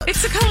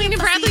It's the Colleen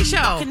and Bradley Show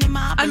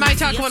on My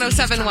Talk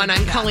 1071.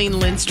 I'm Colleen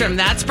Lindstrom.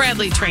 That's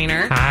Bradley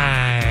Trainer.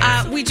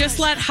 Hi. We just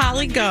let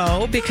Holly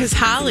go because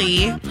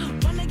Holly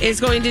is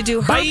going to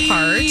do her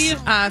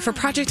part for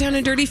Project Down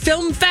and Dirty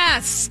Film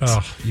Fest.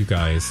 Oh, you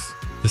guys.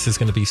 This is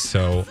going to be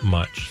so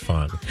much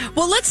fun.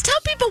 Well, let's tell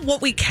people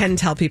what we can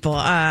tell people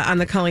on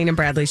the Colleen and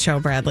Bradley Show,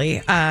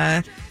 Bradley.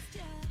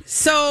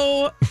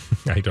 So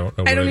I don't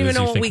know. I don't what even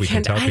know what we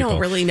can tell I people. don't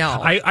really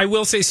know. I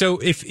will say, so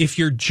if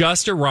you're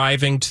just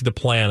arriving to the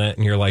planet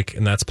and you're like,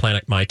 and that's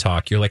Planet My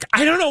Talk, you're like,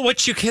 I don't know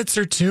what you kids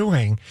are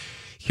doing.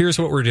 Here's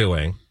what we're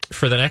doing.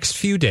 For the next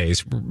few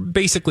days,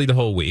 basically the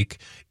whole week,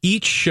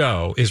 each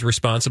show is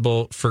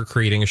responsible for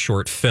creating a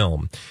short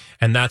film.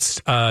 And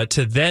that's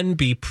to then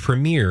be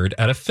premiered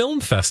at a film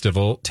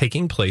festival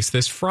taking place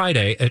this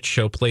Friday at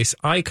Showplace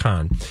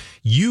Icon.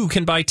 You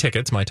can buy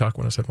tickets,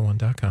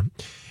 mytalk1071.com.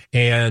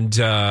 And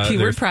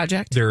Keyword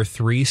project. There are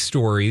three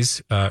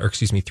stories,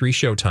 three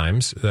show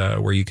times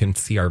where you can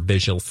see our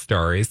visual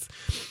stories.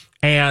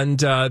 And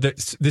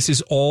this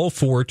is all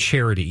for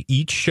charity.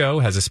 Each show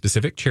has a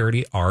specific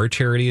charity. Our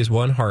charity is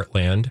One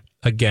Heartland.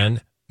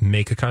 Again,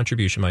 make a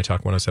contribution,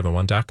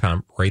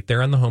 mytalk1071.com, right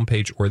there on the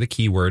homepage or the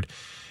keyword.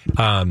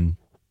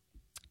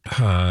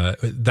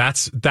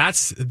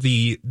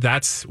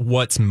 That's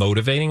what's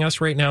motivating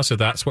us right now. So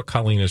that's what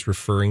Colleen is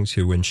referring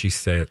to when she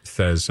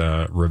says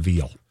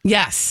reveal.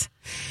 Yes.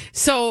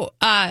 So,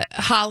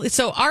 Holly,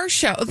 so our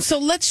show, so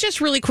let's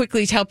just really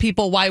quickly tell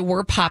people why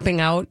we're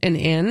popping out and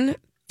in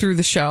through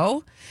the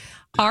show.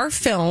 Our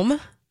film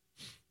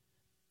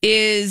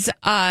is,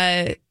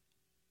 I'm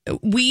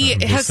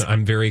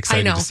very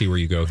excited to see where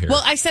you go here.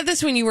 Well, I said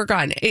this when you were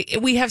gone.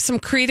 We have some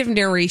creative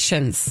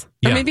narrations.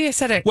 Or maybe I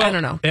said it, I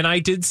don't know. And I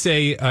did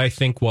say, I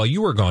think while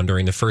you were gone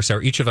during the first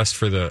hour, each of us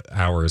for the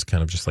hour is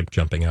kind of just like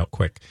jumping out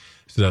quick.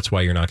 So that's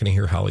why you're not going to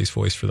hear Holly's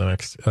voice for the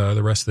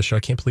rest of the show. I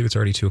can't believe it's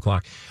already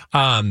 2:00.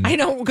 I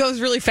know it goes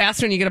really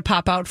fast when you get to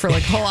pop out for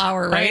like a whole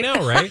hour, right? I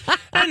know, right?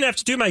 I didn't have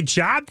to do my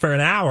job for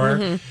an hour.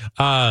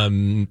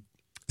 Mm-hmm.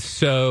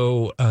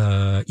 So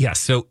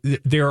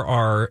there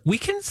are, we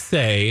can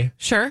say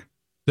sure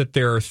that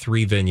there are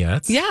 3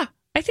 vignettes. Yeah,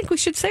 I think we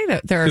should say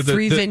that there are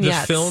 3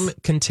 vignettes. The film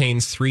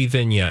contains 3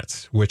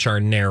 vignettes, which are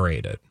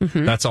narrated.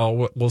 Mm-hmm. That's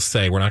all we'll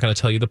say. We're not going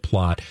to tell you the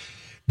plot.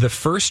 The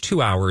first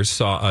 2 hours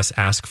saw us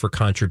ask for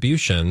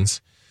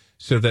contributions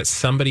so that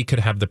somebody could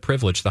have the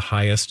privilege, the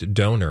highest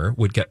donor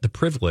would get the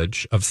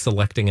privilege of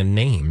selecting a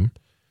name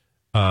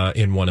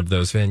in one of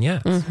those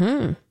vignettes.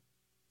 Mm-hmm.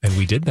 And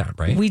we did that,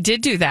 right? We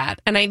did do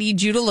that. And I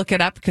need you to look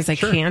it up because I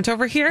can't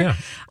over here. Yeah.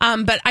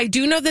 But I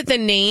do know that the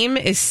name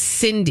is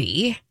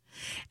Cindy.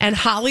 And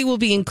Holly will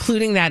be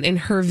including that in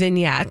her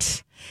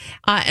vignette.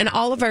 And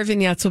all of our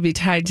vignettes will be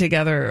tied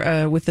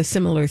together with a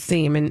similar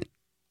theme. And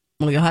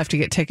well, you'll have to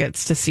get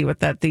tickets to see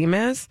what that theme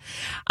is.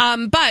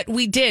 But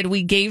we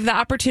gave the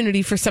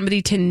opportunity for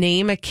somebody to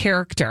name a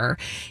character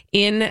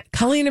in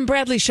Colleen and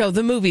Bradley Show,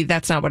 the movie.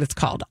 That's not what it's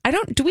called.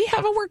 Do we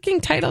have a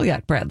working title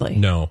yet, Bradley?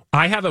 No.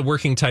 I have a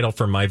working title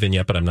for my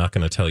vignette, but I'm not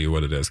going to tell you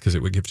what it is because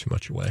it would give too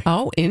much away.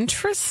 Oh,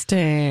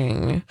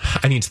 interesting.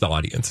 I need the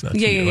audience, not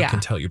you. I can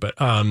tell you. But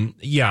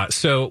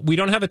so we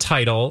don't have a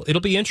title.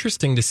 It'll be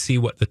interesting to see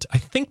what I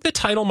think the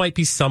title might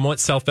be somewhat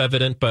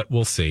self-evident, but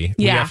we'll see.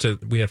 Yeah.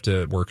 We have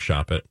to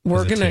workshop it.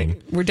 We're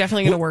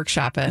definitely gonna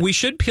workshop it. We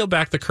should peel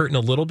back the curtain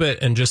a little bit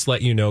and just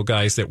let you know,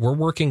 guys, that we're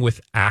working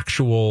with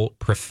actual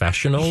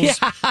professionals.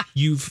 Yeah.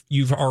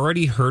 You've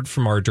already heard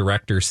from our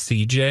director,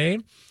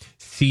 CJ.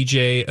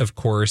 CJ, of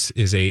course,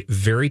 is a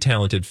very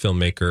talented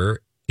filmmaker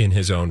in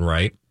his own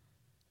right,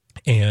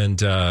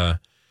 and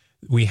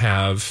we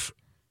have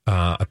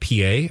a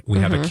PA, we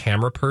have a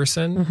camera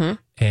person,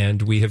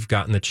 and we have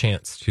gotten the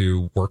chance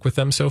to work with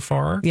them so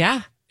far.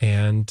 Yeah.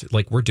 And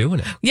we're doing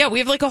it. Yeah, we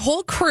have a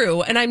whole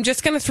crew, and I'm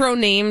just going to throw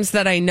names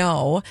that I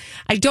know.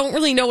 I don't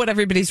really know what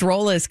everybody's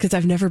role is because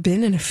I've never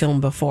been in a film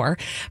before.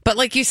 But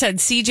like you said,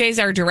 CJ's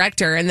our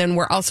director, and then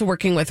we're also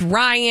working with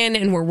Ryan,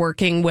 and we're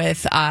working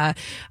with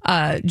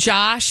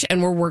Josh,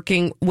 and we're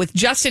working with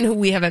Justin, who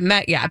we haven't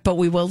met yet, but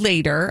we will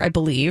later, I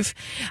believe.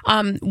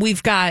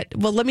 We've got,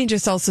 let me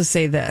just also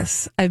say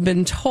this. I've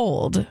been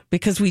told,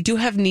 because we do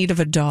have need of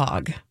a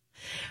dog.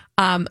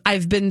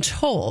 I've been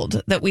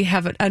told that we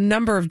have a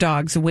number of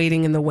dogs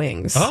waiting in the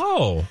wings.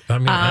 Oh, I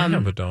mean, I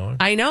have a dog.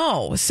 I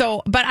know.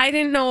 So, but I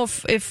didn't know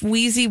if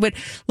Wheezy would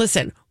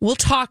listen. We'll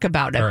talk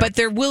about it, right. But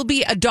there will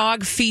be a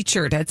dog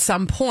featured at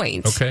some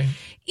point. Okay.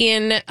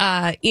 In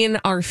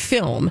our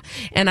film,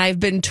 and I've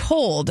been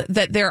told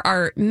that there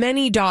are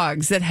many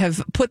dogs that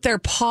have put their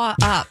paw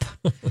up.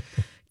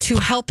 To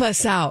help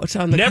us out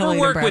on the Never Colleen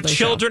work and with Bradley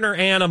children show. Or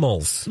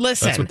animals.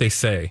 Listen, that's what they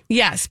say.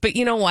 Yes, but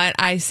you know what?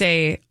 I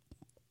say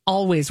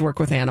always work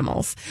with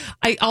animals.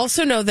 I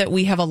also know that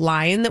we have a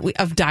line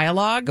of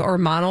dialogue or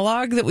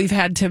monologue that we've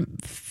had to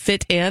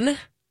fit in.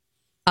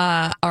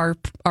 Does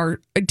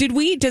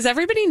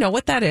everybody know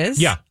what that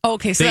is? Yeah.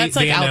 Okay, so that's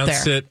they out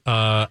announced there. It.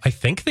 I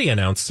think they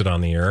announced it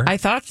on the air. I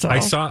thought so.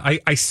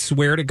 I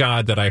swear to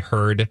God that I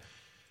heard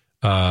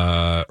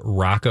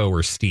Rocco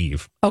or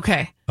Steve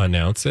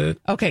announce it.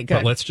 Okay, good.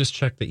 But let's just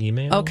check the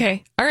email.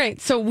 Okay. All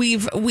right. So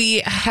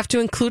we have to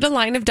include a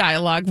line of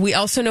dialogue. We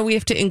also know we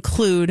have to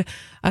include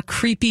a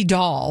creepy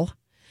doll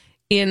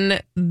in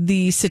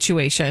the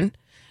situation.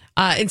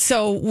 And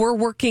so we're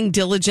working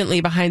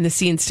diligently behind the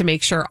scenes to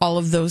make sure all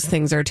of those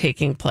things are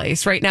taking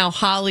place. Right now,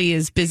 Holly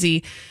is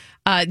busy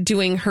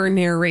doing her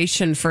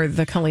narration for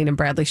the Colleen and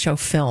Bradley Show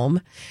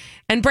film.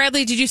 And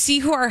Bradley, did you see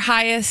who our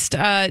highest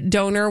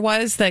donor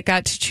was that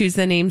got to choose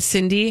the name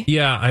Cindy?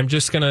 Yeah, I'm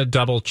just going to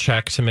double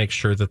check to make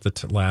sure that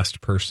the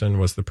last person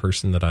was the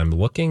person that I'm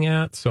looking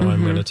at. So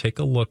I'm going to take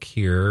a look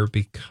here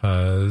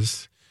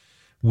because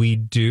we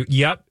do.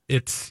 Yep,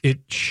 it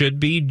should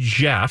be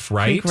Jeff,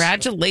 right?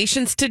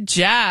 Congratulations to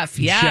Jeff.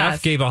 Yes.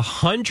 Jeff gave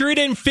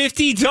 $150.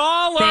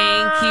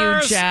 Thank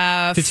you,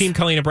 Jeff. To Team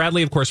Colleen and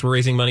Bradley. Of course, we're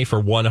raising money for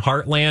One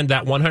Heartland.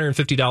 That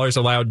 $150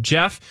 allowed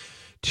Jeff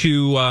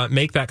to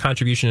make that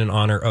contribution in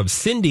honor of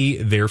Cindy.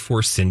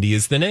 Therefore, Cindy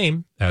is the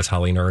name, as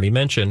Holly already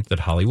mentioned,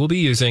 that Holly will be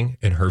using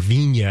in her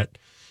vignette,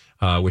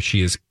 which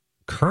she is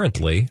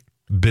currently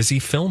busy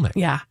filming.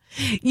 Yeah.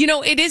 You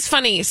know, it is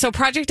funny. So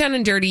Project Down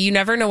and Dirty, you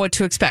never know what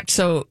to expect.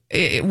 So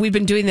we've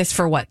been doing this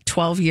for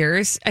 12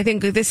 years? I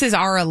think this is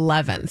our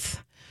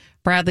 11th.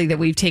 Bradley, that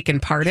we've taken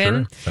part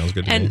in. Sounds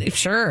good to me.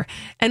 Sure.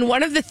 And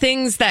one of the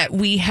things that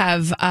we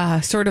have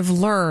sort of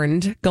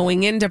learned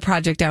going into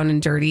Project Down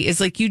and Dirty is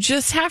like, you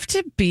just have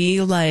to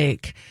be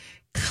like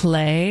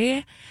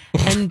clay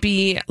and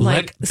be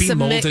like, be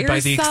molded by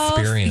the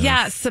experience.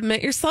 Yeah.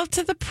 Submit yourself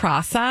to the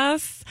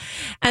process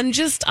and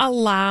just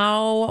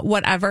allow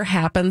whatever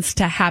happens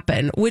to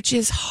happen, which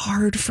is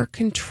hard for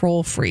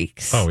control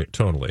freaks. Oh,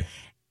 totally.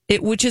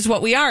 Which is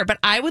what we are. But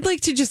I would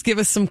like to just give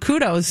us some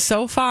kudos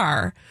so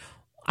far.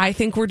 I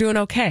think we're doing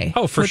okay.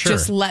 Oh, for sure.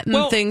 Just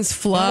letting things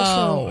flow.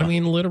 Also, I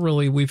mean,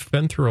 literally, we've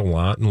been through a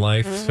lot in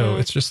life. So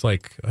it's just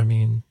like, I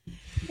mean...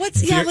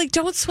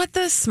 don't sweat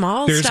the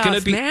small there's stuff,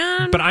 gonna be,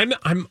 man. But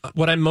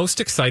what I'm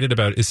most excited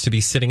about is to be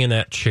sitting in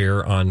that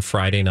chair on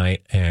Friday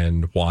night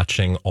and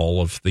watching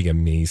all of the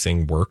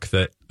amazing work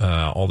that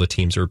all the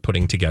teams are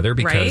putting together.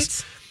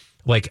 Because,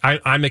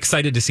 I'm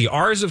excited to see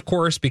ours, of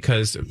course,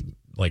 because...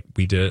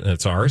 we did it and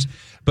it's ours.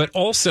 But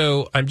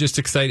also, I'm just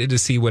excited to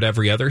see what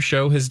every other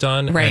show has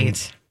done. Right.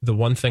 And the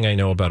one thing I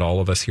know about all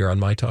of us here on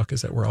My Talk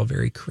is that we're all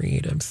very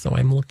creative. So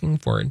I'm looking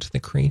forward to the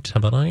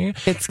creativity.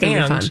 It's going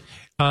to be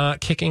fun.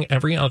 Kicking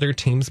every other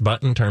team's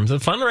butt in terms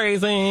of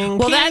fundraising.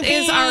 Well, that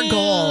is our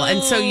goal.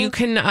 And so you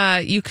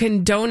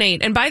can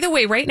donate. And by the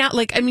way, right now,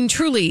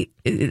 truly,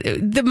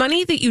 the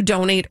money that you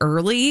donate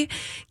early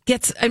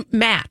gets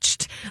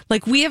matched.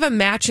 We have a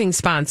matching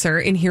sponsor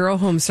in Hero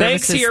Home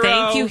Services. Thanks, Hero.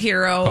 Thank you,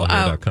 Hero.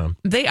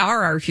 They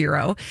are our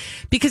hero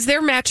because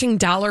they're matching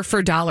dollar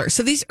for dollar.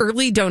 So these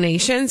early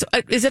donations,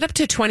 is it up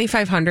to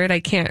 $2,500?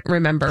 I can't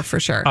remember for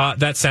sure.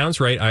 That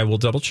sounds right. I will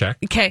double check.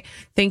 Okay.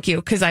 Thank you.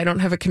 Because I don't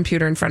have a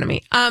computer in front of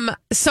me.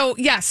 So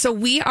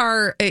we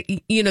are,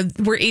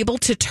 we're able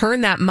to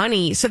turn that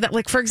money so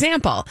that, for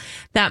example,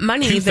 that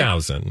money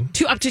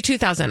 $2,000 up to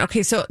 $2,000.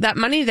 Okay. So that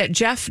money that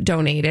Jeff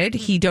donated,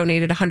 he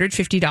donated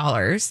 $150.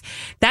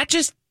 That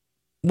just,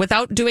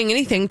 without doing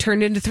anything,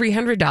 turned into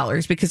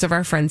 $300 because of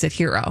our friends at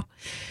Hero.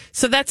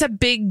 So that's a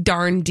big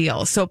darn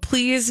deal. So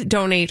please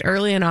donate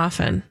early and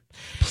often.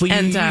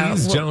 Please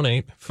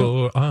donate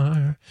for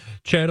our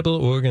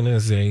charitable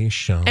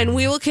organization. And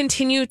we will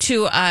continue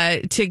to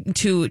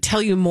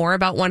tell you more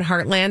about One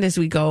Heartland as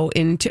we go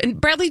into. And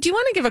Bradley, do you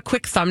want to give a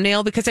quick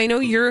thumbnail? Because I know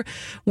you're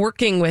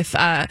working with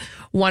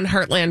One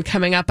Heartland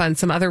coming up on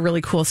some other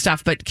really cool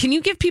stuff. But can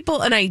you give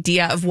people an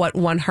idea of what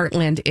One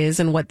Heartland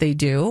is and what they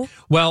do?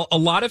 Well, a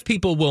lot of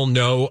people will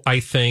know, I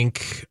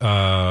think,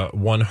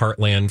 One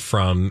Heartland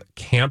from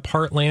Camp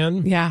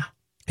Heartland. Yeah.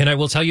 And I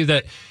will tell you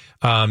that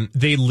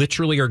they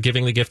literally are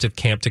giving the gift of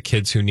camp to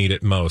kids who need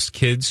it most.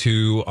 Kids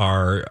who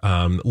are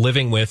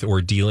living with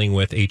or dealing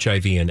with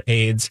HIV and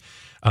AIDS.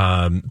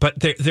 But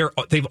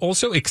they've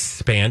also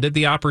expanded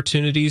the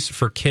opportunities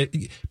for kids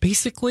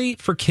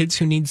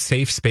who need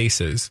safe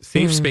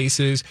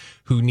spaces,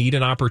 who need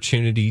an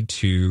opportunity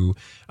to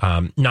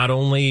not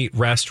only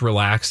rest,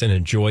 relax, and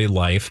enjoy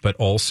life, but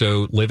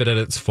also live it at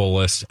its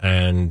fullest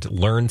and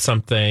learn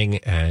something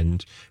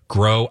and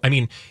grow. I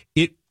mean,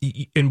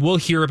 and we'll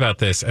hear about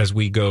this as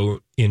we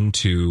go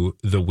into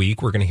the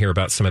week. We're going to hear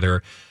about some of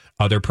their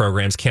other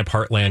programs, Camp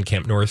Heartland,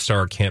 Camp North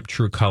Star, Camp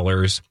True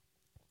Colors.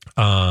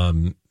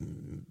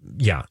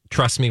 Yeah,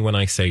 trust me when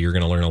I say you're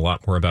going to learn a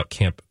lot more about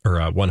Camp or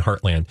One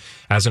Heartland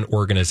as an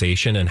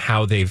organization and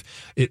how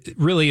it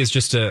really is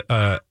just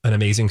an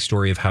amazing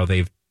story of how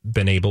they've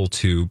been able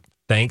to,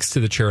 thanks to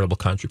the charitable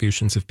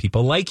contributions of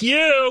people like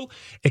you,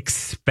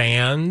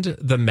 expand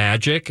the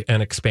magic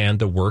and expand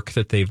the work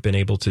that they've been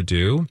able to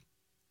do.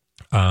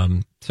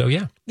 So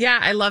yeah. Yeah,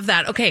 I love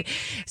that. Okay.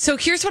 So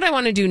here's what I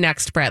want to do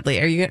next,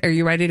 Bradley. Are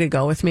you ready to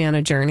go with me on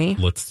a journey?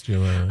 Let's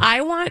do it.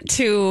 I want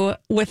to,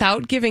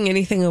 without giving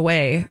anything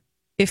away,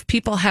 if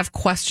people have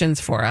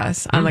questions for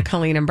us on the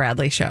Colleen and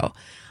Bradley show,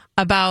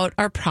 about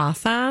our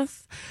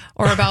process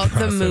or about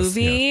the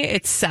movie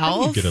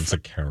itself. You get into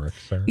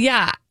character.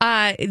 Yeah,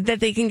 that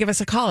they can give us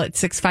a call at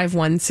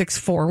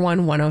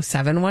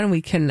 651-641-1071.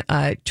 We can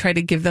try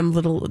to give them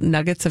little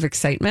nuggets of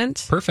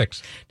excitement.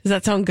 Perfect. Does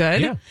that sound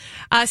good? Yeah.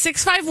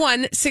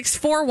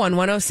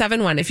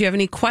 651-641-1071. If you have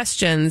any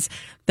questions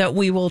that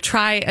we will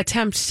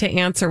attempt to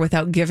answer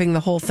without giving the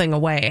whole thing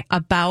away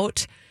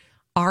about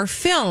our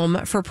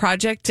film for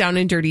Project Down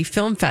and Dirty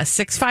Film Fest,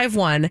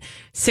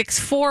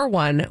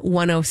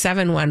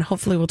 651-641-1071.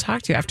 Hopefully we'll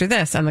talk to you after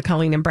this on the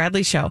Colleen and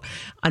Bradley Show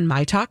on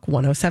My Talk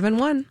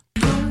 1071.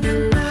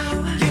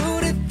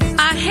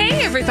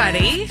 Hey,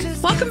 everybody.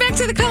 Welcome back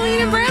to the Colleen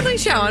and Bradley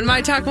Show on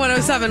My Talk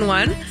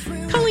 1071.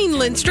 Colleen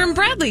Lindstrom,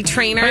 Bradley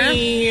Trainer.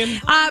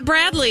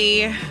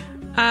 Bradley.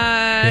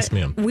 Yes,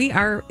 ma'am. We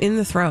are in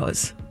the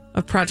throes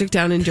of Project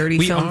Down and Dirty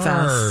Film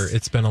Fest.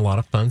 It's been a lot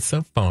of fun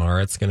so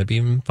far. It's going to be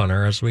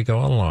funner as we go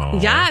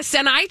along. Yes,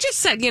 and I just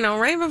said,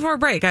 right before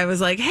break, I was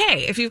like,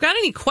 hey, if you've got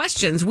any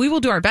questions, we will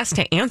do our best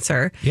to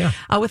answer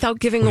without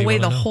giving away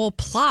the whole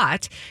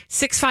plot.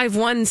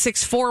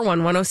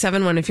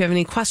 651-641-1071 if you have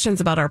any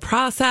questions about our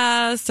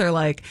process or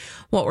like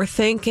what we're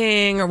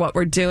thinking or what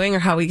we're doing or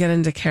how we get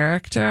into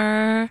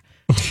character.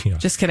 Yeah.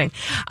 Just kidding.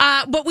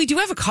 But we do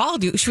have a call.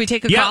 Should we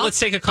take a call? Yeah, let's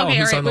take a call. Okay,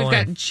 Who's on the line?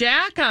 We've got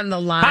Jack on the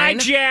line. Hi,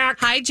 Jack.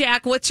 Hi,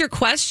 Jack. What's your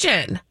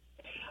question?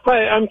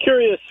 Hi, I'm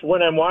curious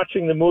when I'm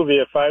watching the movie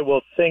if I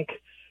will think,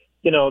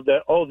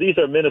 that, these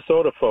are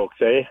Minnesota folks,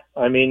 eh?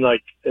 I mean,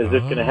 like, is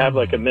it going to have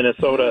like a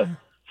Minnesota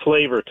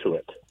flavor to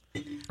it?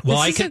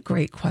 Well, this is a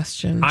great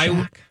question,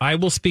 Jack. I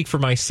will speak for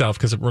myself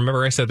because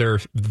remember I said there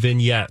are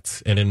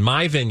vignettes, and in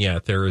my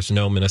vignette there is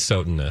no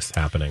Minnesotanness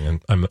happening,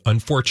 and I'm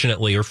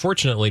unfortunately or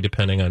fortunately,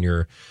 depending on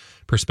your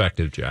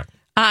perspective, Jack.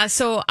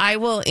 So I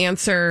will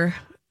answer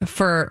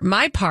for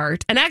my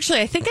part, and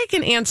actually I think I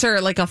can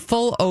answer like a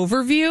full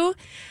overview.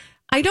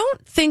 I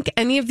don't think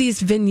any of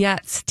these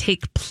vignettes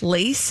take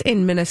place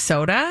in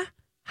Minnesota.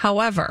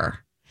 However,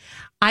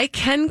 I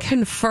can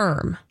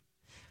confirm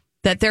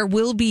that there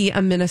will be a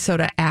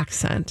Minnesota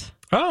accent.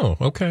 Oh,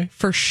 okay.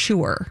 For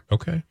sure.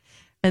 Okay.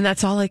 And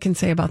that's all I can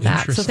say about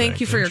that. So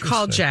thank you for your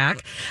call,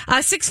 Jack.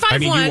 651. I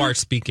mean, you are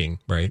speaking,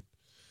 right?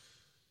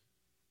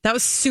 That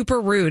was super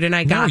rude, and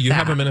I got that. No, you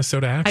have a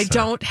Minnesota accent. I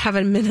don't have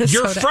a Minnesota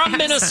You're from accent.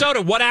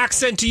 Minnesota. What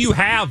accent do you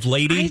have,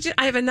 lady?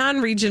 I have a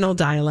non-regional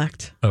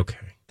dialect. Okay.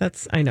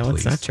 I know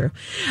Please. It's not true.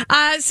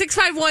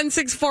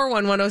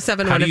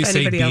 651-641-1071. How do you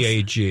say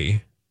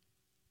B-A-G?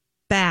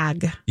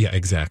 Bag. Yeah,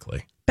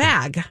 exactly.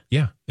 Bag.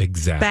 Yeah,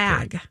 exactly.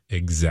 Bag.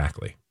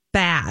 Exactly.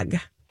 Bag.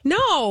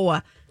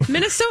 No.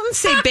 Minnesotans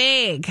say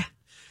bag.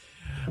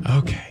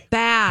 Okay.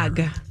 Bag.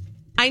 Right.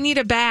 I need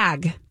a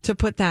bag to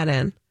put that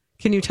in.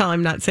 Can you tell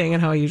I'm not saying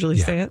it how I usually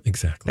say it?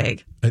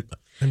 Exactly. Bag.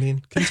 I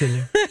mean,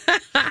 continue.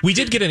 We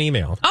did get an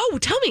email. Oh,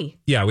 tell me.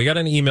 Yeah, we got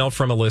an email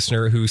from a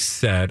listener who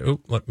said,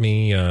 let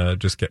me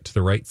just get to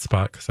the right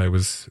spot because I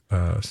was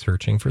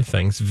searching for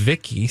things.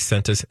 Vicky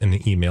sent us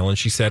an email and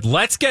she said,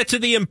 let's get to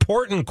the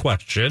important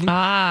question.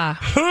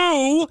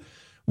 Who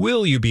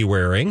will you be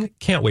wearing?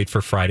 Can't wait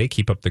for Friday.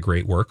 Keep up the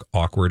great work.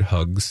 Awkward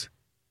hugs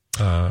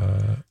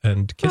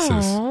and kisses.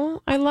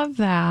 Oh, I love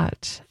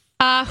that.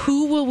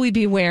 Who will we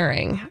be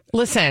wearing?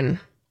 Listen,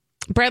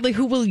 Bradley,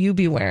 who will you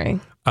be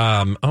wearing?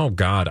 Oh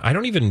God, I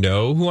don't even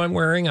know who I'm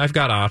wearing. I've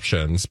got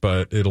options,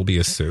 but it'll be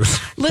a suit.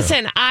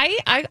 Listen,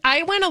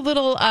 I went a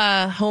little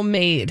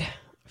homemade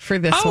for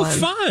this one. Oh,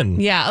 fun.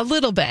 Yeah, a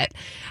little bit.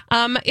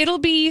 It'll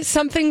be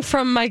something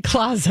from my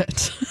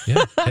closet.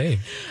 Yeah, hey,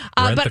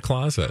 rent the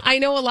closet. I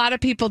know a lot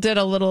of people did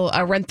a little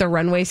rent the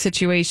runway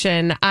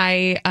situation.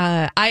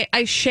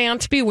 I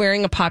shan't be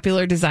wearing a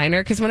popular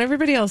designer because when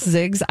everybody else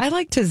zigs, I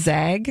like to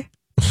zag.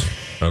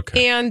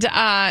 Okay. And,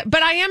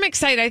 but I am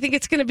excited. I think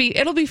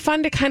it'll be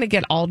fun to kind of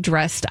get all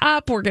dressed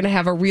up. We're going to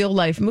have a real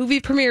life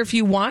movie premiere. If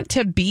you want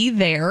to be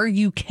there,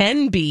 you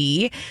can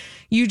be.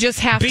 You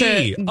just have to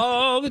be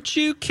all that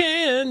you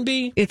can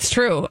be. It's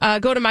true.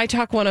 Go to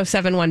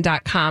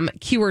mytalk1071.com,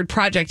 keyword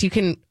project. You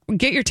can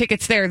get your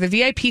tickets there. The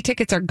VIP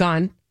tickets are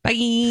gone. Bye.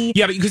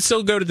 Yeah, but you could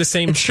still go to the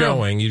same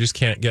showing. True. You just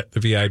can't get the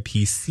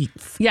VIP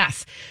seats.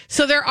 Yes.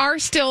 So there are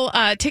still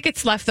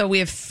tickets left, though. We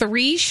have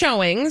 3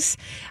 showings,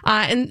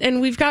 and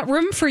we've got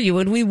room for you,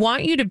 and we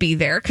want you to be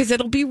there because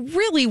it'll be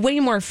really way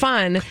more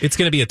fun. It's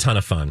going to be a ton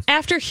of fun.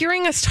 After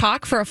hearing us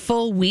talk for a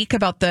full week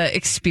about the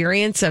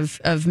experience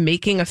of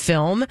making a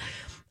film,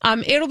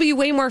 it'll be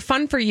way more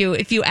fun for you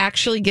if you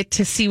actually get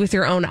to see with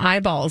your own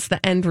eyeballs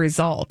the end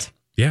result.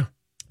 Yeah.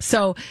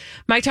 So,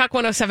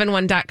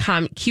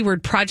 mytalk1071.com,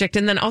 keyword project.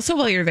 And then also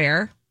while you're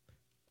there,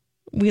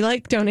 we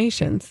like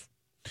donations.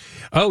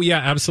 Oh, yeah,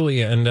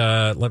 absolutely. And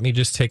let me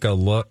just take a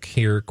look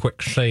here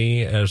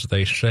quickly, as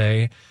they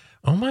say.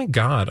 Oh, my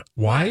God.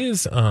 Why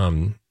is...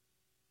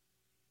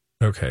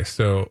 Okay,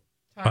 so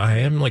I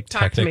am like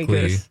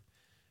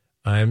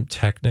I'm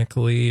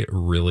technically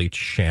really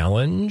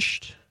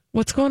challenged.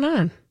 What's going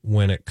on?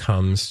 When it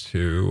comes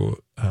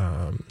to...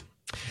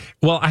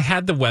 Well, I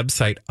had the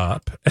website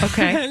up.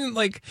 Okay. And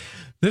like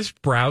this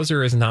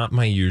browser is not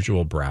my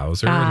usual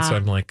browser. And so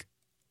I'm like,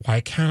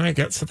 Why can't I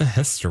get to the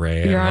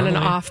history? You're on an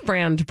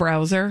off-brand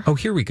browser. Oh,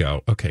 here we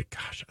go. Okay,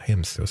 gosh, I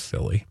am so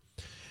silly.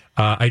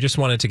 I just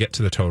wanted to get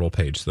to the total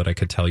page so that I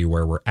could tell you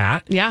where we're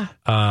at. Yeah.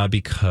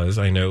 Because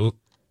I know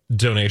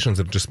donations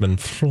have just been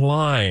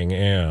flying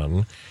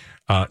in.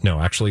 No,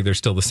 actually, they're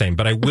still the same.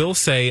 But I will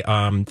say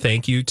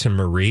thank you to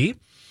Marie,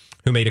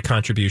 who made a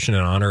contribution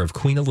in honor of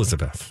Queen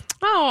Elizabeth.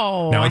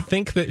 Oh. Now, I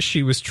think that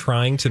she was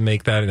trying to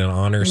make that in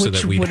honor so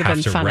that we'd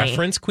have to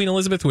reference Queen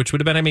Elizabeth, which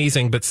would have been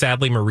amazing. But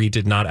sadly, Marie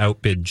did not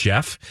outbid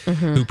Jeff,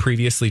 who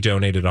previously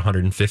donated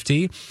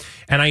 $150.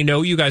 And I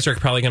know you guys are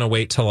probably going to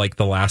wait till like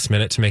the last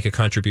minute to make a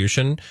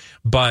contribution.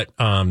 But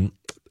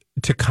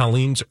to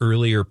Colleen's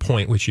earlier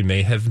point, which you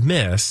may have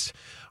missed,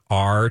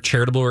 our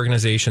charitable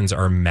organizations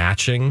are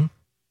matching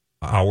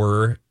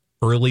our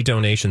early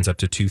donations up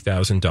to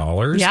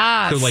 $2,000.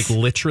 Yes. So like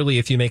literally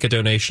if you make a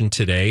donation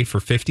today for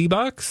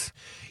 $50,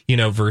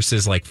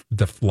 versus like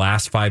the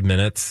last 5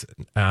 minutes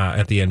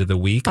at the end of the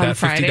week, on that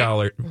Friday.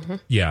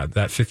 $50,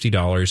 that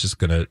 $50 is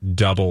going to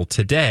double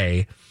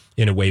today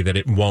in a way that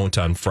it won't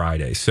on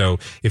Friday. So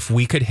if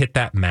we could hit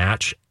that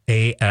match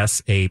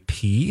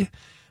ASAP,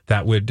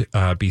 that would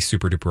be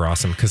super duper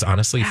awesome. Because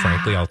honestly,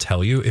 frankly, I'll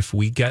tell you, if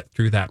we get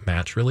through that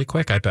match really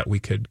quick, I bet we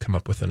could come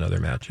up with another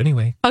match.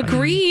 Anyway.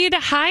 Agreed.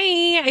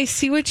 Hi. I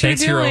see what you're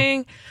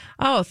doing. Hero.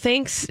 Oh,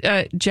 thanks,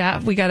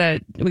 Jeff. We got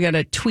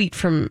a tweet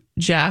from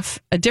Jeff,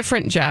 a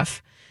different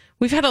Jeff.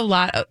 We've had a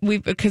lot.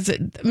 Because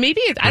maybe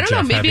I don't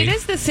know. Maybe it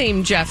is the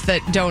same Jeff that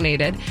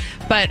donated,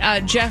 but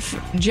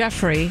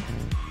Jeffrey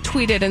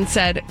tweeted and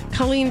said,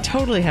 "Colleen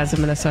totally has a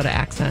Minnesota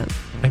accent."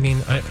 I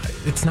mean,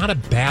 it's not a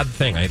bad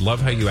thing. I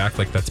love how you act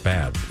like that's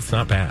bad. It's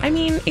not bad. I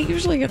mean, it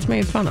usually gets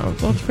made fun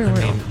of. Let's be real.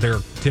 I mean, there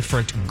are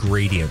different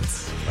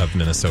gradients of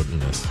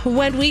Minnesotanness.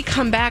 When we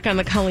come back on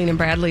the Colleen and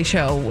Bradley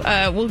show,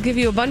 we'll give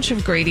you a bunch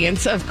of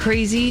gradients of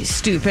crazy,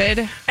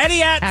 stupid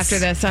idiots. After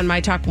this on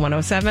My Talk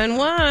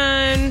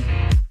 107.1.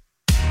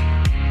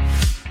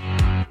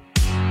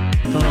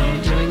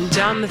 Doing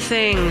dumb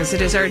things.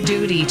 It is our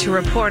duty to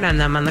report on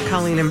them on the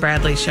Colleen and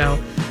Bradley show.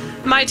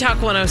 My Talk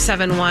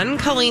 107.1,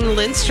 Colleen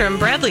Lindstrom,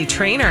 Bradley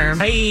Trainer.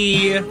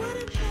 Hey.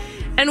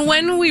 And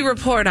when we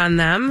report on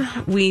them,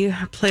 we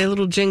play a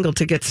little jingle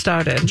to get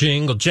started.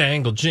 Jingle,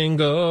 jangle,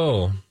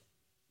 jingle.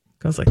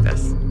 Goes like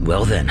this.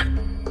 Well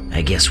then,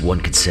 I guess one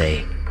could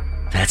say,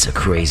 that's a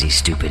crazy,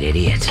 stupid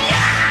idiot.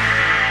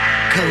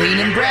 Colleen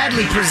and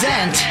Bradley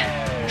present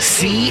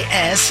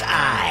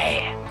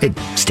CSI. It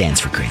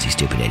stands for Crazy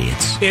Stupid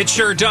Idiots. It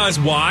sure does.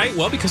 Why?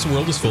 Well, because the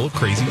world is full of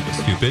crazy,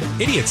 stupid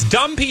idiots.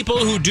 Dumb people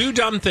who do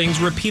dumb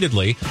things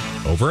repeatedly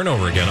over and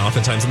over again,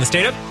 oftentimes in the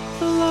state of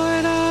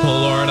Florida.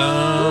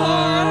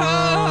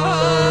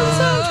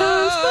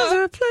 Sometimes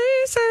other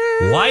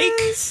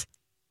places.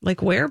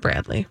 Like where,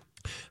 Bradley?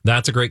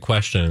 That's a great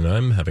question.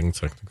 I'm having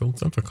technical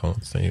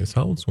difficulties.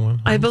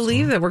 I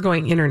believe that we're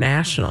going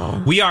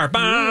international. We are.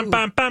 Bum,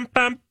 bum, bum,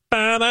 bum.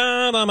 We're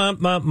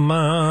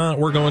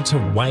going to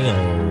Wales.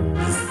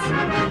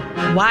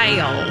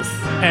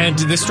 And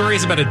this story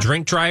is about a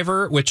drink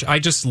driver, which I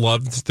just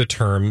loved the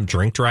term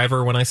drink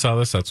driver when I saw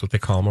this. That's what they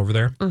call them over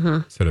there.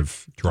 Instead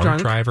of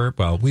drunk driver.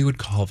 Well, we would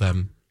call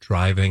them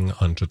driving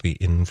under the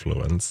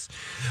influence.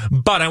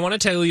 But I want to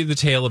tell you the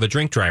tale of a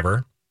drink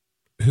driver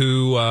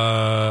who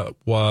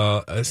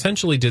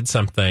essentially did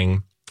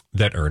something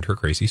that earned her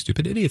crazy,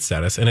 stupid idiot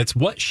status. And it's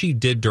what she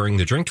did during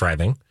the drink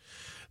driving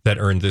that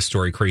earned this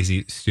story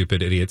crazy,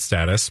 stupid idiot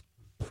status.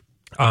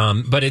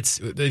 But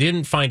they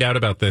didn't find out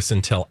about this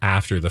until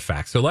after the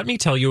fact. So let me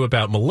tell you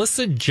about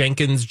Melissa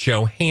Jenkins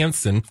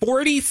Johansson,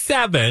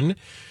 47.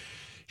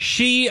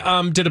 She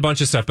did a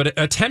bunch of stuff, but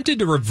attempted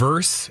to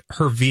reverse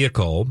her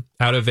vehicle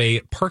out of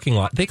a parking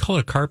lot. They call it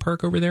a car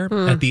park over there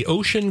at the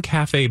Ocean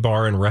Cafe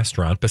Bar and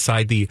Restaurant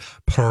beside the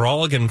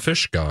Pirog and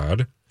Fish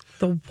Guard.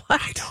 The what?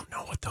 I don't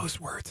know what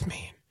those words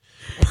mean.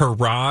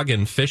 Pirog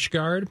and Fish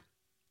Guard.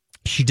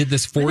 She did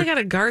this They got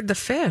to guard the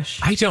fish.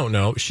 I don't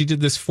know. She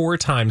did this 4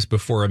 times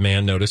before a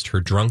man noticed her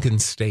drunken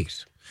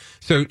state.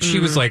 So she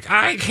was like,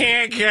 I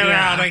can't get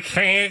out. I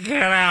can't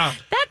get out.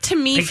 That to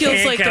me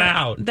feels like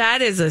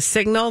that is a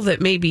signal that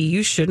maybe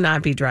you should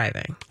not be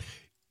driving.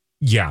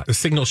 Yeah, a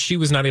signal she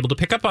was not able to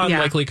pick up on,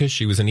 likely because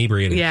she was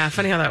inebriated. Yeah,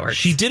 funny how that works.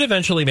 She did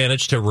eventually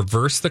manage to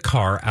reverse the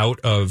car out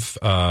of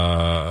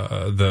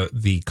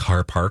the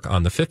car park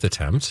on the 5th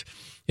attempt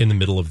in the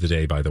middle of the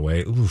day, by the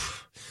way.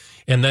 Oof.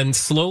 And then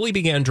slowly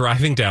began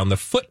driving down the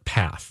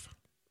footpath.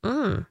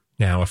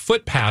 Now, a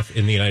footpath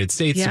in the United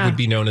States would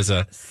be known as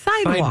a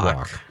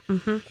sidewalk.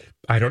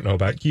 I don't know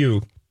about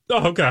you.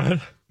 Oh,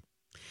 God.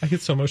 I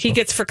get so emotional. He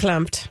gets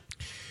verklempt.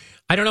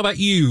 I don't know about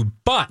you,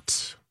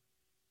 but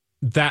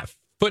that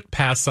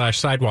footpath /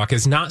 sidewalk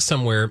is not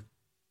somewhere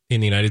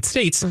in the United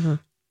States,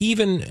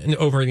 even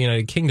over in the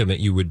United Kingdom, that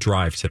you would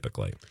drive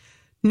typically.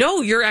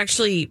 No, you're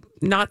actually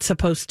not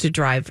supposed to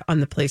drive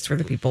on the place where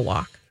the people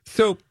walk.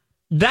 So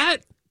that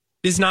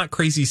is not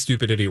crazy,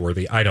 stupid, idiot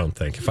worthy, I don't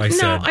think. If I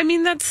said, I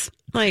mean, that's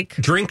like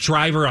drink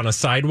driver on a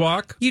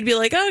sidewalk, you'd be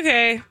like,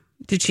 okay,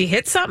 Did she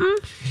hit something?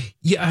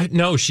 Yeah,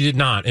 no, she did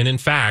not. And in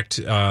fact,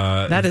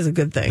 that is a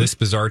good thing. This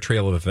bizarre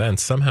trail of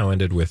events somehow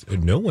ended with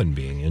no one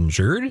being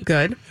injured.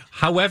 Good.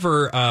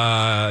 However,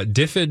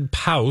 Dyfed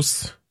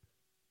Powys,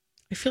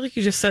 I feel like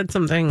you just said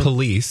something.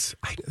 Police.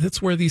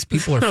 That's where these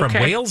people are from.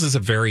 Okay. Wales is a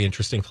very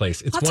interesting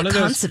place. It's Lots one of of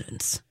those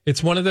consonants.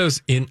 It's one of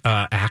those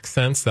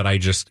accents that I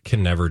just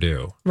can never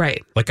do.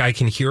 Right. Like I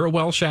can hear a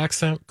Welsh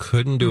accent,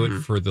 couldn't do it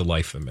for the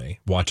life of me.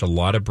 Watch a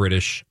lot of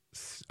British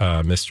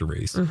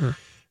mysteries,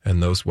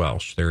 and those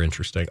Welsh, they're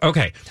interesting.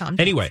 Okay.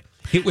 Anyway,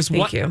 it was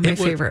Thank you. My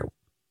favorite.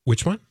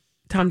 Which one?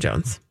 Tom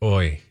Jones.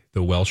 Oi,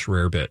 the Welsh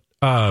rarebit.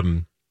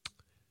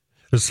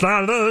 It's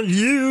not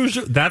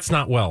unusual. That's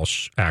not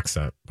Welsh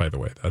accent, by the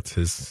way. That's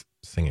his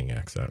singing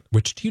accent.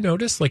 Which, do you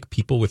notice, like,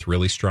 people with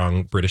really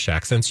strong British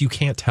accents, you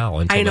can't tell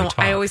until I know. they talk.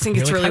 I always think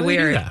You're it's like, really how do they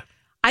do weird. that?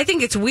 I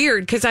think it's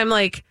weird because I'm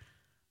like,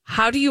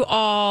 how do you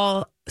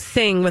all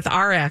sing with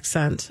our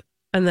accent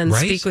and then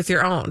Right? speak with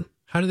your own?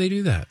 How do they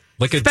do that?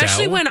 Like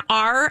Especially Adele? when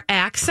our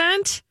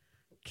accent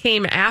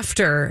came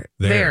after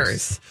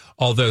theirs.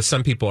 Although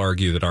some people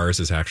argue that ours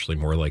is actually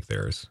more like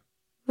theirs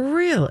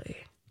Really?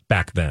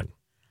 back then.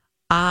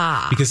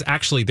 Because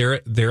actually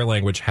their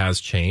language has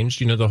changed.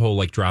 You know, the whole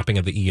like dropping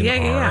of the E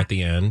and R at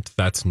the end,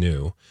 that's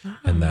new.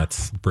 And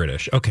that's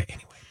British. Okay,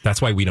 anyway.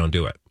 That's why we don't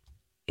do it.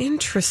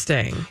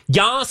 Interesting.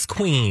 Yas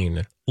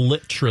Queen.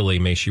 Literally,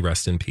 may she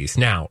rest in peace.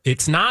 Now,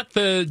 it's not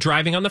the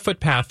driving on the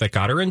footpath that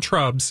got her in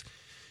trubs.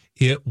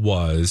 It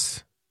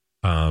was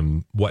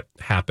what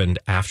happened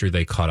after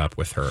they caught up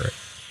with her.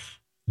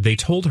 They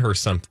told her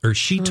something, or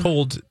she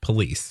told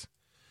police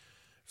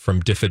from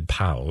Dyfed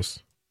Powys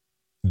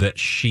that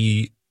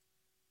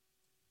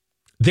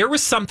there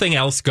was something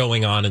else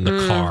going on in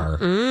the car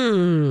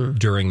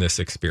during this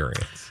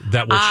experience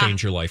that will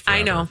change your life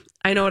forever.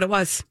 I know what it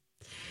was.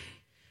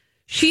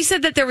 She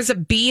said that there was a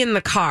bee in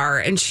the car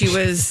and she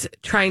was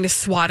trying to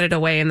swat it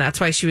away, and that's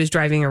why she was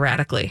driving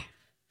erratically.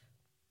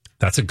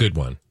 That's a good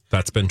one.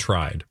 That's been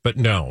tried. But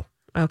no.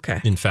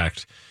 Okay. In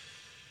fact,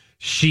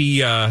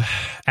 she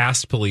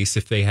asked police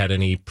if they had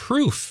any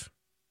proof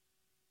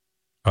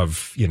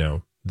of,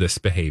 this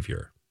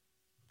behavior.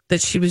 That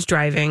she was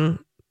driving.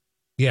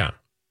 Yeah.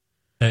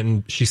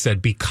 And she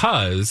said,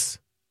 because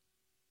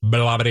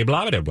blah, blah,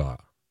 blah, blah, blah.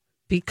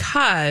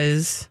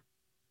 Because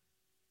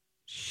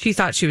she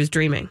thought she was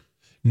dreaming.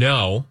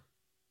 No.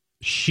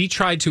 She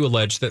tried to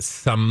allege that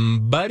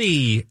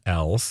somebody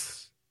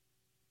else,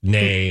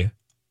 nay,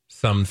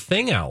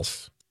 something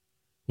else,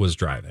 was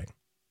driving.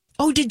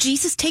 Oh, did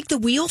Jesus take the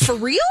wheel for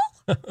real?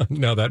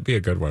 No, that'd be a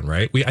good one,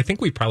 right? I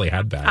think we probably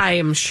had that. I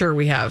am sure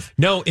we have.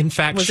 No, in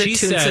fact, she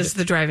said... Was it Toons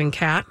the driving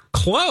cat?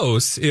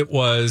 Close. It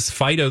was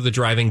Fido the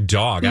driving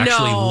dog.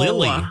 Actually, No.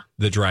 Lily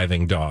the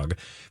driving dog.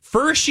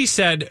 First, she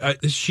said,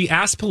 she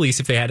asked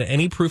police if they had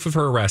any proof of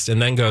her arrest,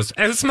 and then goes,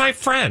 it's my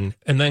friend.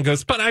 And then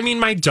goes, but I mean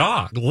my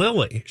dog,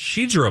 Lily.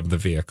 She drove the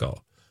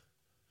vehicle.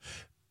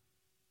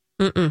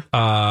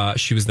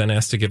 She was then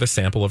asked to give a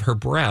sample of her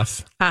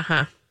breath.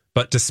 Uh-huh.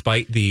 But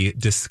despite the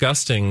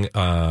disgusting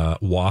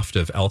waft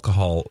of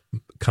alcohol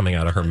coming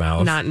out of her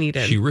mouth, Not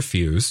needed. She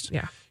refused.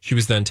 Yeah. She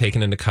was then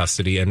taken into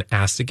custody and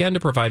asked again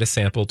to provide a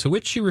sample, to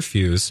which she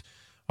refused.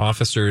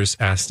 Officers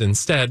asked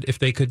instead if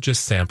they could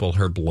just sample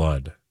her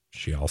blood.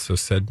 She also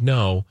said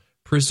no,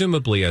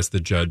 presumably, as the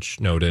judge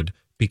noted,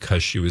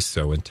 because she was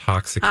so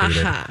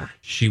intoxicated. Uh-huh.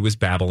 She was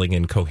babbling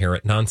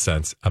incoherent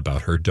nonsense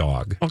about her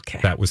dog.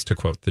 Okay. That was to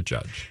quote the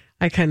judge.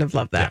 I kind of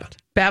love that. Yeah.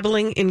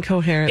 Babbling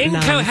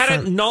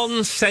incoherent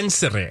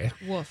nonsensory.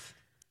 Woof.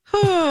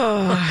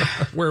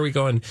 Where are we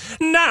going?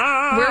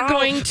 No. We're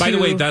going to... By the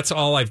way, that's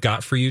all I've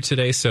got for you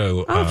today.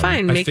 So,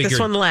 fine. I Make this figured-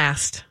 one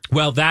last.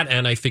 Well, that,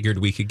 and I figured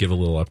we could give a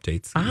little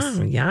update.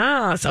 Oh,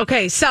 yes.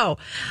 Okay, so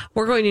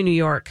we're going to New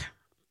York,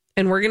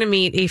 and we're going to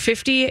meet a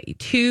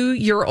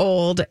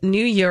 52-year-old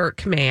New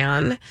York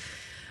man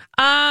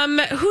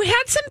who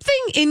had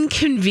something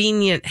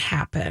inconvenient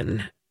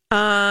happen.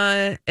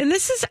 And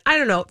this is, I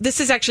don't know, this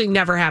has actually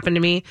never happened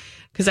to me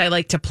because I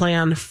like to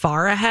plan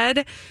far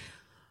ahead.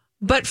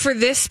 But for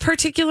this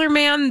particular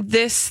man,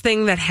 this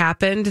thing that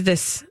happened,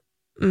 this,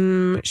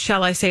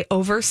 shall I say,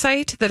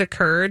 oversight that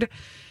occurred,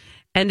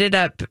 ended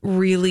up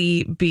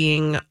really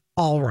being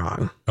all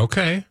wrong.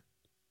 Okay.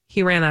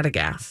 He ran out of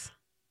gas.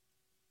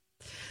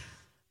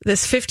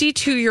 This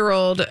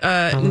 52-year-old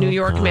New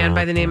York man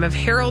by the name of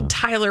Harold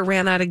Tyler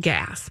ran out of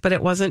gas. But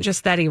it wasn't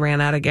just that he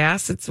ran out of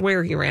gas. It's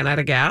where he ran out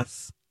of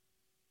gas.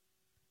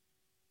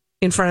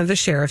 In front of the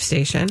sheriff's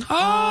station.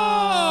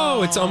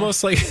 Oh, it's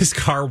almost like his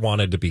car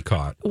wanted to be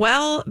caught.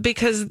 Well,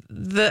 because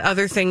the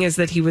other thing is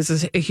that he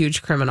was a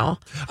huge criminal.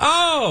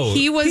 Oh.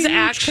 He was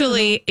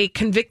actually a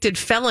convicted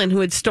felon who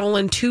had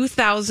stolen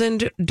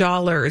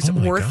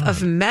 $2,000 worth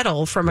of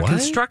metal from a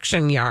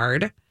construction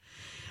yard.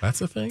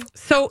 That's a thing?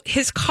 So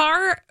his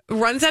car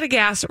runs out of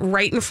gas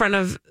right in front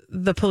of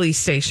the police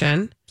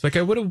station. It's like,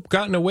 I would have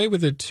gotten away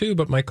with it too,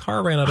 but my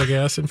car ran out of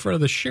gas in front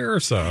of the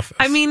sheriff's office.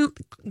 I mean,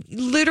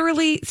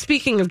 literally,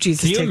 speaking of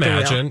Jesus, can you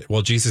imagine? The wheel.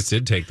 Well, Jesus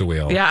did take the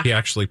wheel. Yeah. He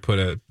actually put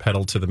a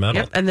pedal to the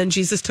metal. Yep, and then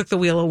Jesus took the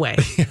wheel away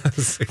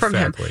Yes, from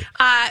exactly.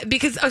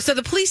 him. So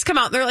the police come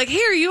out and they're like,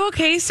 hey, are you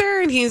okay,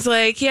 sir? And he's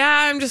like,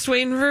 yeah, I'm just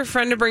waiting for a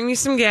friend to bring me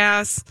some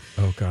gas.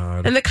 Oh,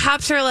 God. And the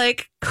cops are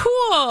like,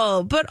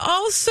 cool, but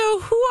also,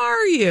 who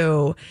are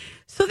you?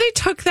 So they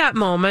took that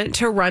moment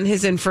to run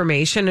his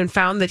information and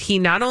found that he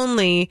not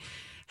only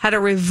had a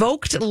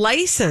revoked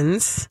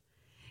license,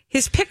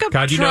 his pickup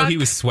God, truck... you know he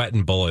was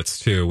sweating bullets,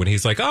 too, when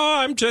he's like, oh,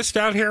 I'm just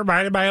out here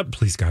minding my...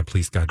 Please, God,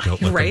 don't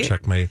let them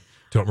check my...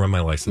 Don't run my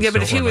license. Yeah, but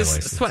don't if he was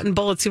license. sweating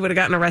bullets, he would have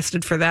gotten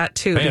arrested for that,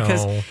 too.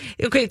 Because,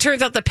 okay, it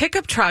turns out the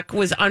pickup truck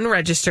was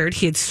unregistered.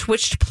 He had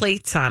switched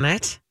plates on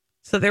it.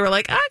 So they were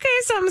like, okay,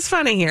 something's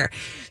funny here.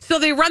 So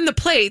they run the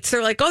plates.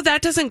 They're like, oh,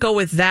 that doesn't go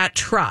with that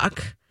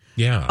truck.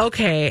 Yeah.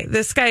 Okay,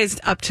 this guy's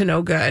up to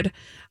no good.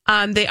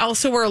 They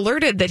also were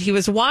alerted that he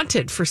was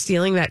wanted for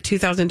stealing that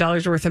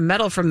 $2,000 worth of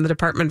metal from the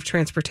Department of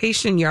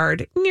Transportation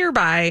yard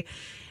nearby,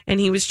 and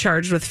he was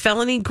charged with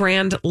felony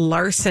grand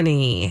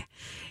larceny.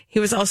 He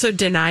was also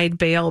denied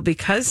bail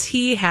because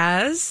he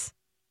has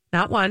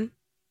not 1,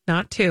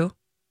 not 2,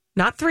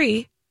 not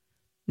 3,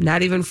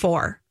 not even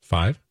 4.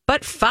 5?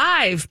 But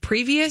 5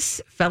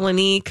 previous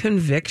felony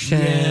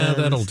convictions. Yeah,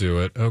 that'll do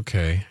it.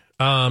 Okay.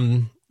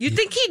 You'd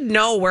think he'd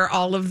know where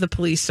all of the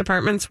police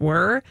departments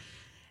were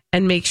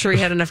and make sure he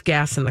had enough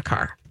gas in the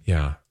car.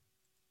 Yeah.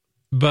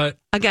 But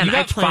again, you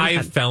got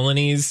 5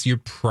 felonies. You're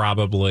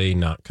probably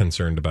not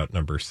concerned about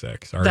number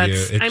 6, are you?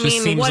 It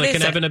just seems like an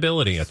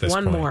inevitability at this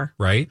point. One more.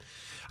 Right?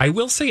 I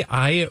will say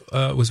I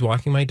was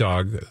walking my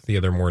dog the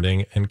other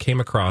morning and came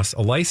across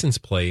a license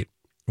plate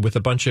with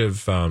a bunch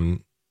of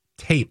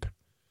tape.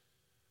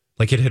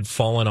 Like it had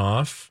fallen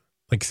off.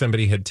 Like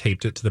somebody had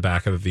taped it to the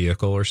back of a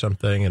vehicle or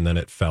something, and then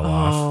it fell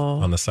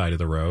off on the side of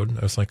the road.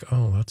 I was like,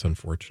 oh, that's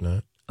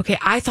unfortunate. Okay,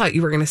 I thought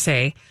you were going to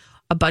say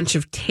a bunch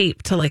of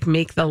tape to like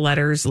make the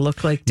letters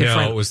look like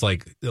different. No, it was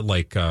like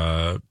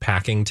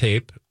packing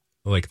tape.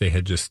 Like they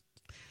had just...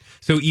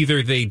 So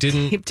either they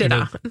didn't...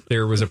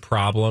 there was a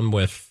problem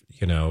with,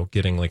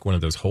 getting like one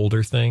of those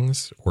holder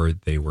things, or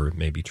they were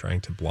maybe trying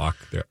to block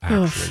their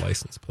actual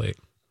license plate.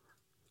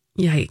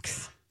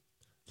 Yikes.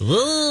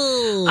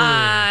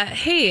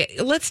 Hey,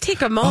 let's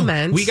take a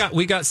moment. We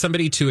got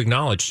somebody to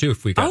acknowledge too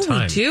if we got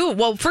time. We do.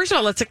 Well, first of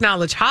all, let's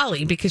acknowledge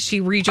Holly because she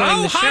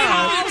rejoined the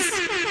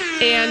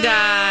show,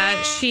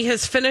 and she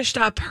has finished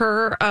up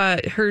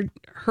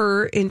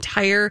her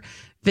entire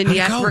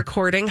vignette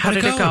recording. How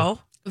did it go?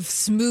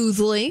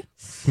 Smoothly.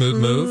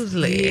 Smooth move.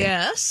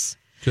 Yes.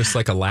 Just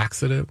like a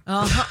laxative.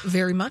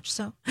 Very much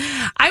so.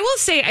 I will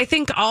say, I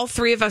think all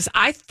 3 of us,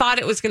 I thought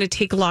it was going to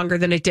take longer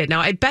than it did. Now,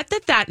 I bet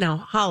that now,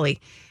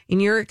 Holly, in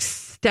your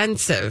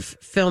extensive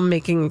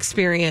filmmaking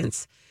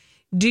experience,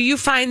 do you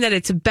find that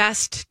it's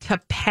best to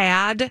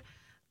pad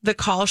the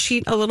call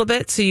sheet a little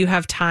bit so you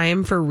have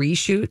time for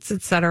reshoots,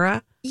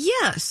 etc.?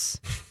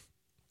 Yes.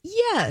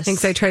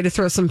 Thanks. I tried to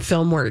throw some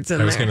film words in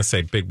there. I was going to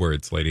say big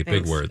words, lady.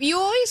 Thanks. Big words. You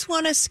always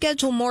want to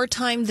schedule more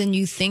time than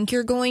you think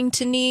you're going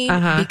to need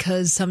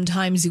because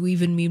sometimes you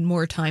even need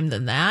more time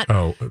than that.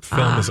 Oh,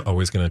 film is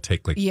always going to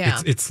take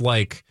Yeah. It's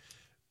like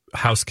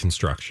house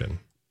construction.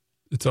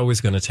 It's always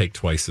going to take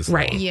twice as long.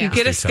 Right. Yeah. You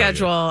get a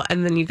schedule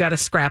and then you got to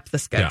scrap the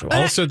schedule.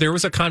 Yeah. Also, there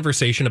was a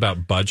conversation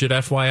about budget,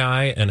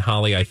 FYI. And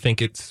Holly, I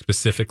think it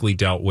specifically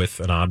dealt with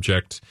an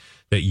object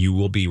that you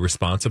will be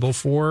responsible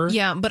for.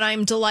 Yeah, but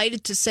I'm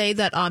delighted to say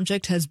that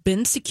object has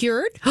been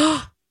secured.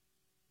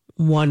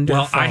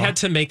 Wonderful. Well, I had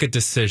to make a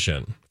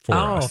decision for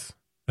us.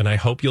 And I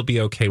hope you'll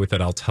be okay with it.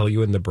 I'll tell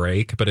you in the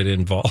break, but it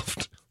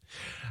involved...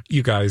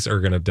 You guys are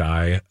going to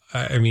die.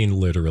 I mean,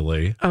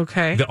 literally.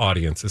 Okay. The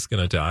audience is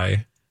going to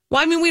die.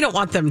 Well, I mean, we don't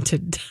want them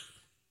to.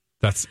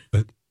 That's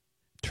a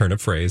turn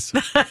of phrase.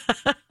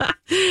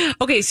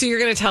 Okay, so you're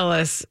going to tell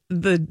us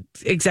the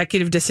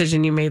executive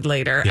decision you made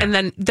later. Yeah. And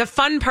then the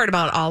fun part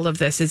about all of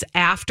this is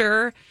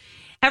after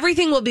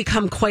everything will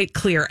become quite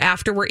clear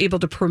after we're able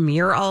to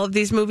premiere all of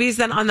these movies.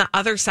 Then on the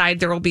other side,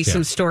 there will be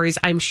some stories,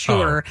 I'm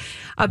sure,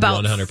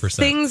 about 100%.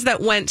 things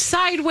that went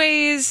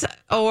sideways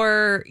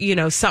or,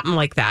 something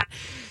like that.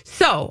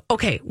 So,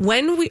 okay,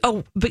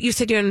 but you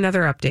said you had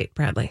another update,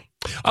 Bradley.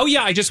 Oh,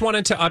 yeah. I just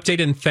wanted to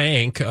update and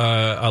thank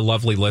a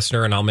lovely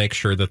listener, and I'll make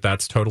sure that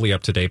that's totally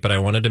up to date. But I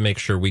wanted to make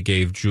sure we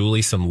gave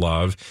Julie some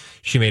love.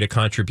 She made a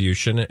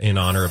contribution in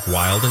honor of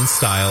Wild and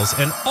Styles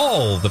and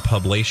all the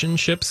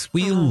publicationships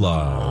we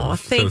love.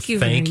 Thank you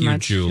very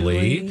much,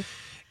 Julie.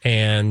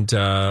 And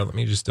let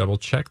me just double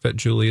check that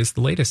Julie is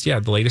the latest. Yeah,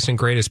 the latest and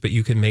greatest. But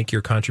you can make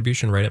your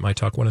contribution right at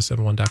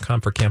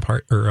mytalk1071.com for Camp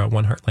Heart or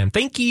One Heartland.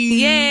 Thank you.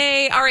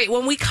 Yay. All right.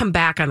 When we come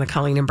back on the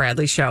Colleen and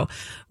Bradley show,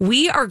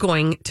 we are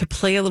going to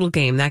play a little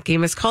game. That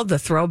game is called the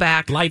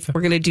Throwback. Life. We're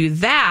going to do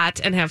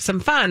that and have some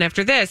fun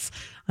after this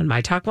on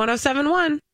My Talk 1071.